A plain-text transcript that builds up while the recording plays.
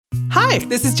Hi,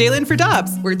 this is Jalen for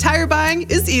Dobbs, where tire buying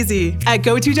is easy. At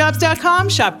GoToDobbs.com,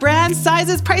 shop brands,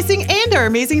 sizes, pricing, and our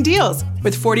amazing deals.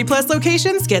 With 40-plus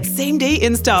locations, get same-day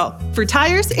install. For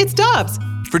tires, it's Dobbs.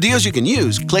 For deals you can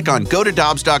use, click on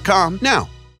GoToDobbs.com now.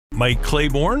 Mike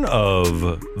Claiborne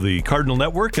of the Cardinal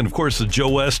Network and, of course, the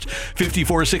Joe West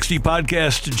 5460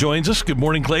 podcast joins us. Good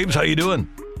morning, Claibs. How you doing?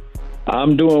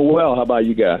 I'm doing well. How about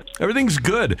you guys? Everything's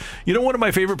good. You know, one of my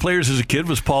favorite players as a kid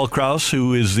was Paul Krause,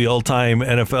 who is the all-time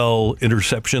NFL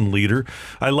interception leader.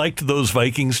 I liked those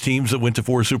Vikings teams that went to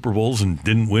 4 Super Bowls and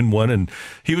didn't win one, and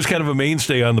he was kind of a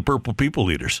mainstay on the Purple People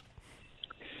Leaders.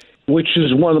 Which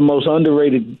is one of the most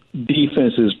underrated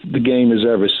defenses the game has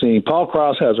ever seen. Paul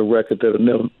Krause has a record that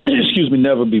will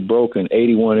never be broken,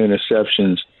 81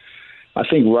 interceptions. I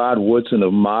think Rod Woodson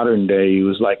of modern day, he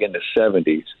was like in the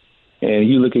 70s. And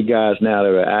you look at guys now that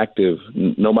are active,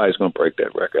 nobody's going to break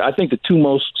that record. I think the two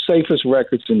most safest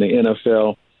records in the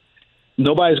NFL,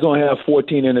 nobody's going to have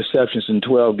 14 interceptions in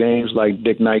 12 games like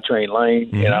Dick Night Train Lane,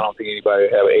 and I don't think anybody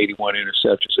will have 81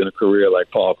 interceptions in a career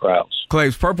like Paul Krause.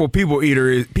 Claves, Purple People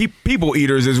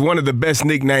Eaters is one of the best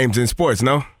nicknames in sports,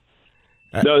 no?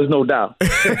 There's no doubt.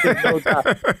 No doubt.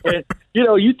 And,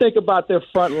 you think about their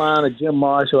front line of Jim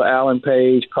Marshall, Alan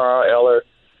Page, Carl Eller.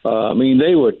 And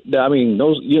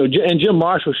Jim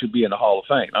Marshall should be in the Hall of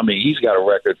Fame. I mean, he's got a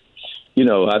record.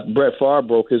 Brett Favre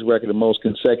broke his record of most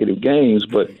consecutive games,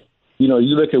 but you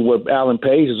look at what Alan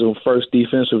Page is, the first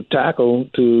defensive tackle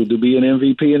to be an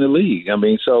MVP in the league. I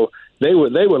mean, so they were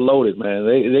loaded, man.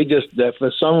 They just that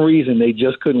for some reason they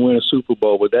just couldn't win a Super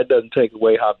Bowl, but that doesn't take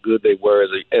away how good they were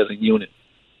as a unit.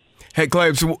 Hey,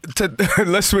 Claves,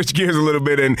 let's switch gears a little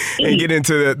bit and get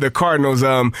into the Cardinals.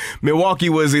 Milwaukee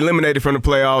was eliminated from the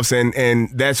playoffs, and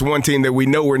that's one team that we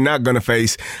know we're not going to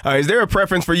face. Is there a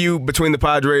preference for you between the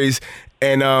Padres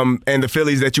and the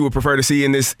Phillies that you would prefer to see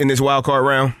in this wild card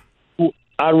round?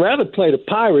 I'd rather play the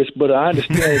Pirates, but I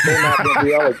understand they're not going to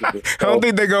be eligible. So, I don't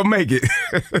think they're going to make it.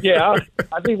 Yeah,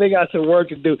 I think they got some work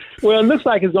to do. Well, it looks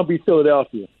like it's going to be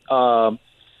Philadelphia. And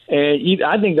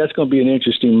I think that's going to be an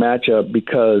interesting matchup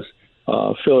because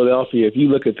Philadelphia, if you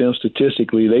look at them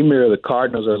statistically, they mirror the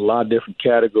Cardinals in a lot of different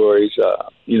categories.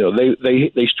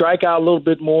 They strike out a little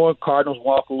bit more. Cardinals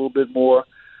walk a little bit more.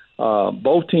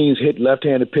 Both teams hit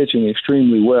left-handed pitching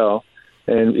extremely well.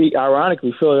 And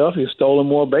ironically, Philadelphia has stolen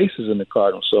more bases than the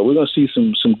Cardinals. So we're going to see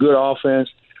some good offense.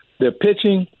 Their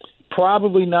pitching,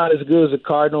 probably not as good as the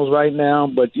Cardinals right now,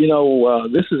 but,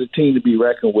 this is a team to be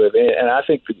reckoned with. And I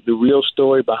think the real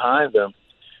story behind them,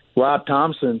 Rob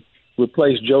Thompson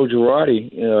replaced Joe Girardi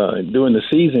during the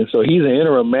season. So he's an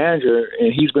interim manager,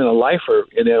 and he's been a lifer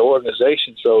in that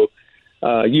organization. So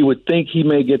you would think he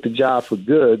may get the job for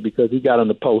good because he got in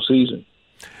the postseason.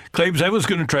 Claibs, I was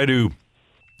going to try to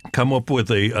come up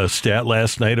with a stat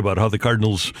last night about how the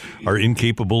Cardinals are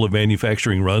incapable of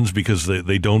manufacturing runs because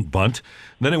they don't bunt.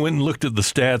 And then I went and looked at the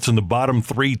stats, and the bottom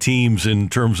 3 teams in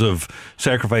terms of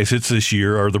sacrifice hits this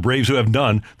year are the Braves, who have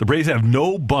none. The Braves have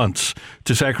no bunts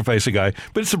to sacrifice a guy,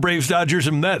 but it's the Braves, Dodgers,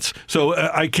 and Mets. So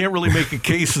I can't really make a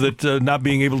case that not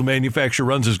being able to manufacture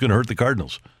runs is going to hurt the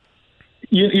Cardinals.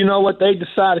 You know what they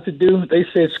decided to do? They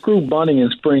said, screw bunting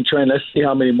in spring training. Let's see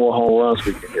how many more home runs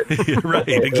we can hit. Right,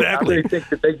 exactly. I really think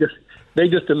that they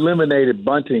just eliminated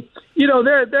bunting.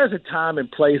 There's a time and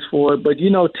place for it, but,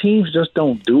 teams just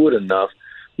don't do it enough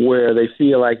where they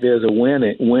feel like there's a win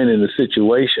in the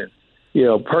situation.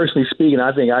 Personally speaking,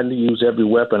 I think I'd use every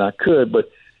weapon I could, but,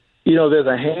 there's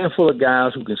a handful of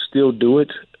guys who can still do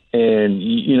it, and,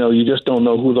 you just don't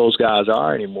know who those guys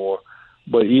are anymore.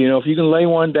 But, if you can lay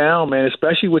one down, man,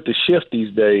 especially with the shift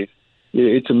these days,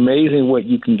 it's amazing what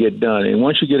you can get done. And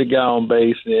once you get a guy on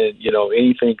base, then,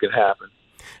 anything could happen.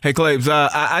 Hey, Claves,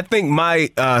 I think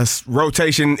my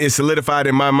rotation is solidified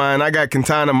in my mind. I got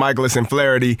Quintana, Michaelis, and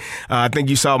Flaherty. I think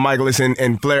you saw Michaelis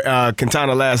and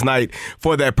Quintana last night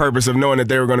for that purpose of knowing that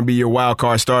they were going to be your wild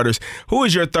card starters. Who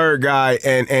is your third guy,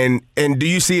 and do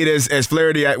you see it as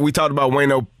Flaherty? We talked about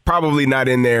Waino, probably not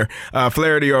in there.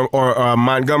 Flaherty or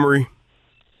Montgomery?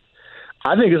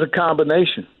 I think it's a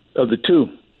combination of the two.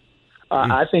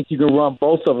 I think you can run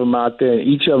both of them out there, and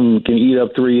each of them can eat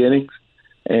up 3 innings.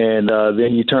 And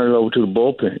then you turn it over to the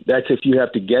bullpen. That's if you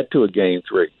have to get to a game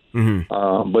 3.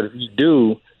 Mm-hmm. But if you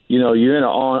do, you're in an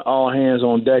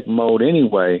all-hands-on-deck mode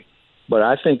anyway. But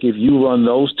I think if you run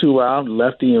those 2 out,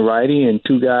 lefty and righty, and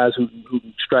 2 guys who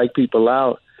strike people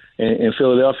out, and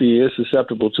Philadelphia is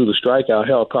susceptible to the strikeout.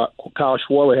 Hell, Kyle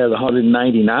Schwarber has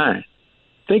 199.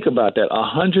 Think about that,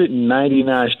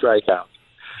 199 strikeouts.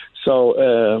 So,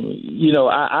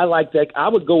 I like that. I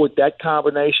would go with that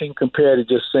combination compared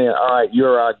to just saying, all right,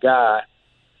 you're our guy,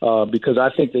 because I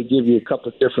think they give you a couple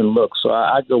of different looks. So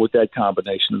I go with that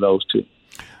combination of those two.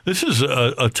 This is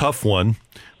a tough one,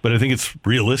 but I think it's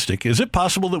realistic. Is it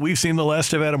possible that we've seen the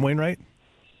last of Adam Wainwright?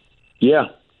 Yeah,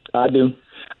 I do.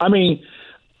 I mean,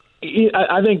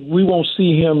 I think we won't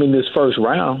see him in this first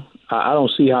round. I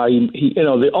don't see how he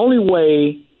the only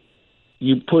way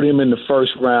you put him in the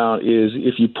first round is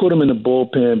if you put him in the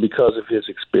bullpen because of his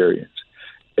experience.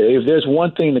 If there's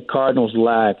one thing the Cardinals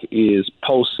lack is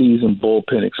postseason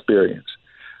bullpen experience.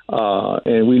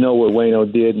 And we know what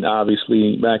Waino did, and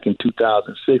obviously back in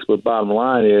 2006, but bottom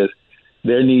line is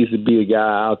there needs to be a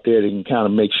guy out there that can kind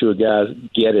of make sure guys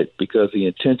get it because the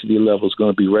intensity level is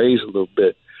going to be raised a little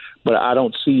bit. But I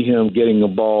don't see him getting a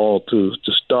ball to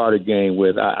start a game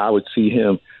with. I would see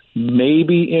him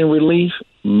maybe in relief,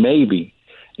 maybe.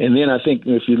 And then I think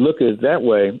if you look at it that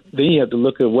way, then you have to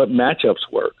look at what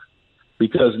matchups work.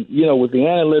 Because, with the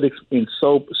analytics in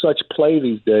such play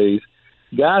these days,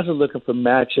 guys are looking for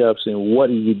matchups and what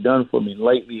has he done for me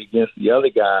lately against the other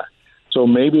guy. So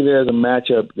maybe there's a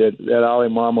matchup that Ali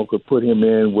Marmol could put him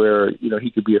in where,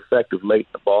 he could be effective late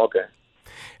in the ballgame.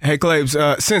 Hey, Claves,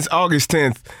 since August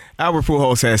 10th, Albert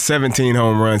Pujols has 17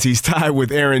 home runs. He's tied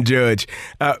with Aaron Judge.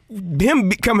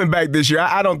 Him coming back this year,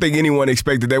 I don't think anyone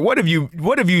expected that. What have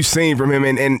you seen from him,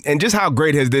 and just how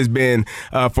great has this been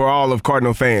for all of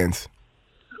Cardinal fans?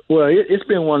 Well, it's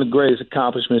been one of the greatest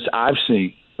accomplishments I've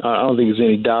seen. I don't think there's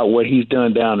any doubt what he's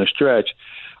done down the stretch.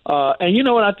 And you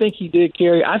know what I think he did,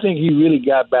 Kerry? I think he really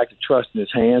got back to trusting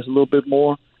his hands a little bit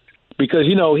more. Because,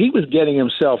 he was getting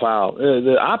himself out.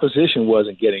 The opposition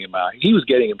wasn't getting him out. He was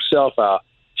getting himself out,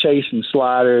 chasing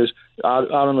sliders, out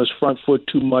on his front foot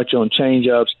too much on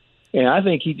changeups. And I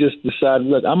think he just decided,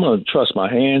 look, I'm going to trust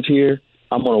my hands here.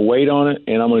 I'm going to wait on it,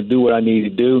 and I'm going to do what I need to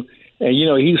do. And,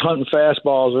 he's hunting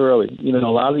fastballs early. A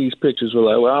lot of these pitchers were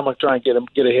like, well, I'm going to try and get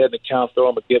ahead in the count, throw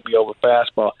him and get me over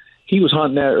fastball. He was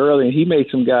hunting that early, and he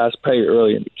made some guys pay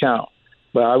early in the count.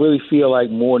 But I really feel like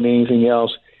more than anything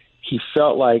else, he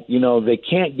felt like, they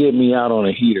can't get me out on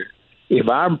a heater. If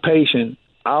I'm patient,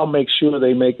 I'll make sure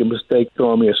they make a mistake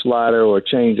throwing me a slider or a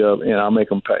changeup, and I'll make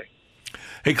them pay.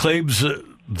 Hey, Claves,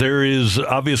 there is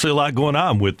obviously a lot going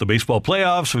on with the baseball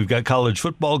playoffs. We've got college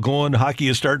football going. Hockey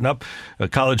is starting up.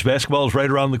 College basketball is right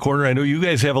around the corner. I know you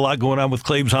guys have a lot going on with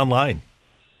Claves Online.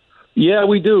 Yeah,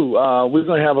 we do. We're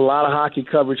going to have a lot of hockey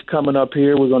coverage coming up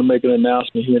here. We're going to make an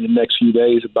announcement here in the next few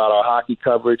days about our hockey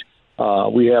coverage.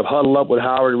 We have Huddle Up with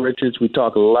Howard Richards. We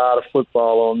talk a lot of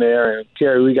football on there. And,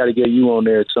 Kerry, we got to get you on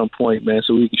there at some point, man,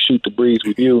 so we can shoot the breeze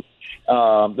with you.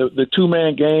 The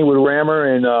two-man game with Rammer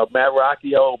and Matt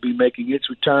Rocchio will be making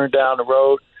its return down the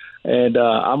road. And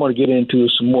I'm going to get into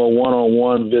some more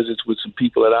one-on-one visits with some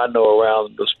people that I know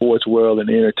around the sports world and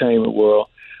the entertainment world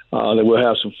that we'll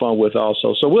have some fun with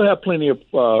also. So we'll have plenty of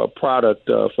product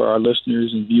for our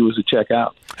listeners and viewers to check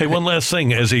out. Hey, one last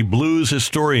thing. As a blues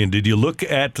historian, did you look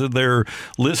at their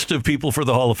list of people for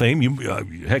the Hall of Fame? You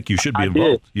should be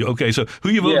involved. Okay, so who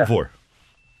you voting for?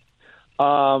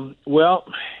 Well,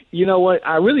 you know what?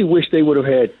 I really wish they would have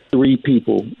had three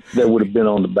people that would have been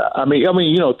on the ballot. I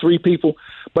mean, three people.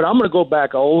 But I'm going to go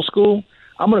back old school.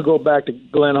 I'm going to go back to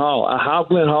Glenn Hall. How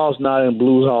Glenn Hall's not in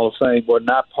Blues Hall of Fame or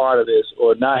not part of this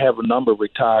or not have a number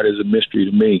retired is a mystery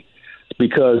to me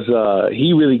because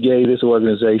he really gave this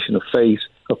organization a face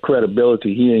of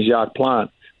credibility. He and Jacques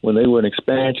Plante, when they were an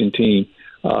expansion team,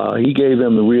 he gave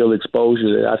them the real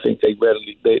exposure that I think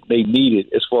they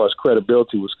needed as far as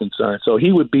credibility was concerned. So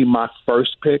he would be my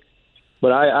first pick,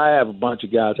 but I have a bunch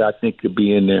of guys I think could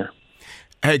be in there.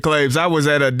 Hey, Claves, I was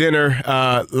at a dinner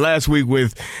last week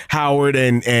with Howard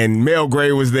and Mel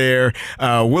Gray was there,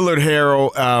 Willard Harrell,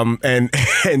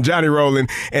 and Johnny Rowland.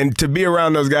 And to be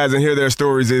around those guys and hear their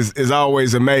stories is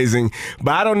always amazing.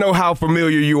 But I don't know how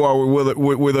familiar you are with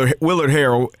Willard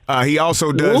Harrell. He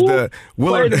also does the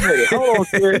Willard. Wait a minute. Hold on,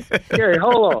 Kerry. Kerry,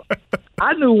 hold on.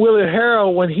 I knew Willard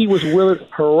Harrell when he was Willard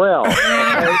Harrell.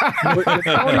 Okay? When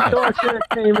Tony Dorsett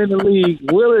came in the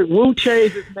league, Wu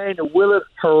changed his name to Willard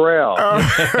Harrell.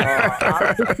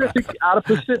 Out of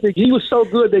Pacific. He was so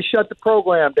good they shut the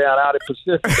program down out of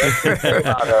Pacific.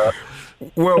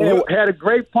 Had a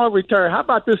great punt return. How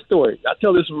about this story? I'll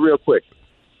tell this one real quick.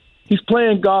 He's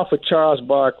playing golf with Charles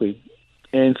Barkley.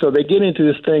 And so they get into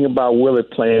this thing about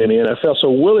Willard playing in the NFL. So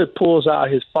Willard pulls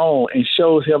out his phone and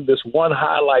shows him this one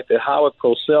highlight that Howard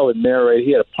Cosell had narrated.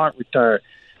 He had a punt return.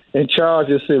 And Charles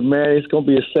just said, man, it's going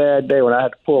to be a sad day when I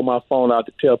have to pull my phone out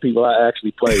to tell people I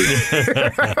actually played.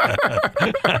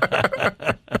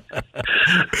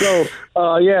 So,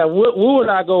 Wu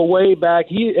and I go way back.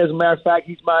 As a matter of fact,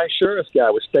 he's my insurance guy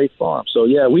with State Farm. So,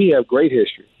 yeah, we have great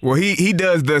history. Well, he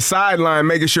does the sideline,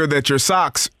 making sure that your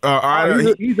socks are.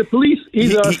 He's a police.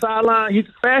 He's a sideline. He's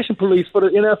a fashion police for the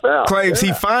NFL. Claims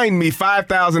he fined me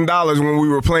 $5,000 when we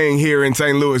were playing here in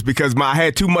St. Louis because I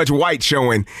had too much white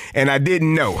showing, and I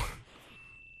didn't know.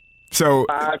 So,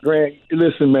 Grant,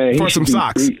 listen, man. For some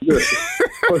socks.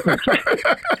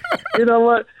 You know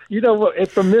what? And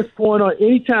from this point on,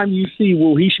 anytime you see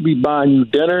Wu, he should be buying you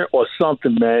dinner or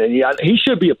something, man. He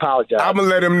should be apologizing. I'm going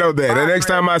to let him know that the next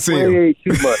time I see him. Way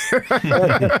too much.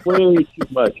 Way too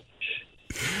much.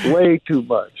 Way too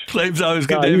much. Claib's always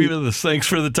good to have you with us. Thanks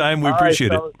for the time. We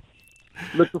appreciate it.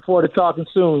 Looking forward to talking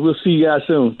soon. We'll see you guys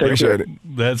soon. Appreciate it.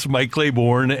 That's Mike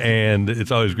Claiborne, and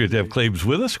it's always great to have Claibs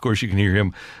with us. Of course, you can hear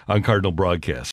him on Cardinal Broadcast.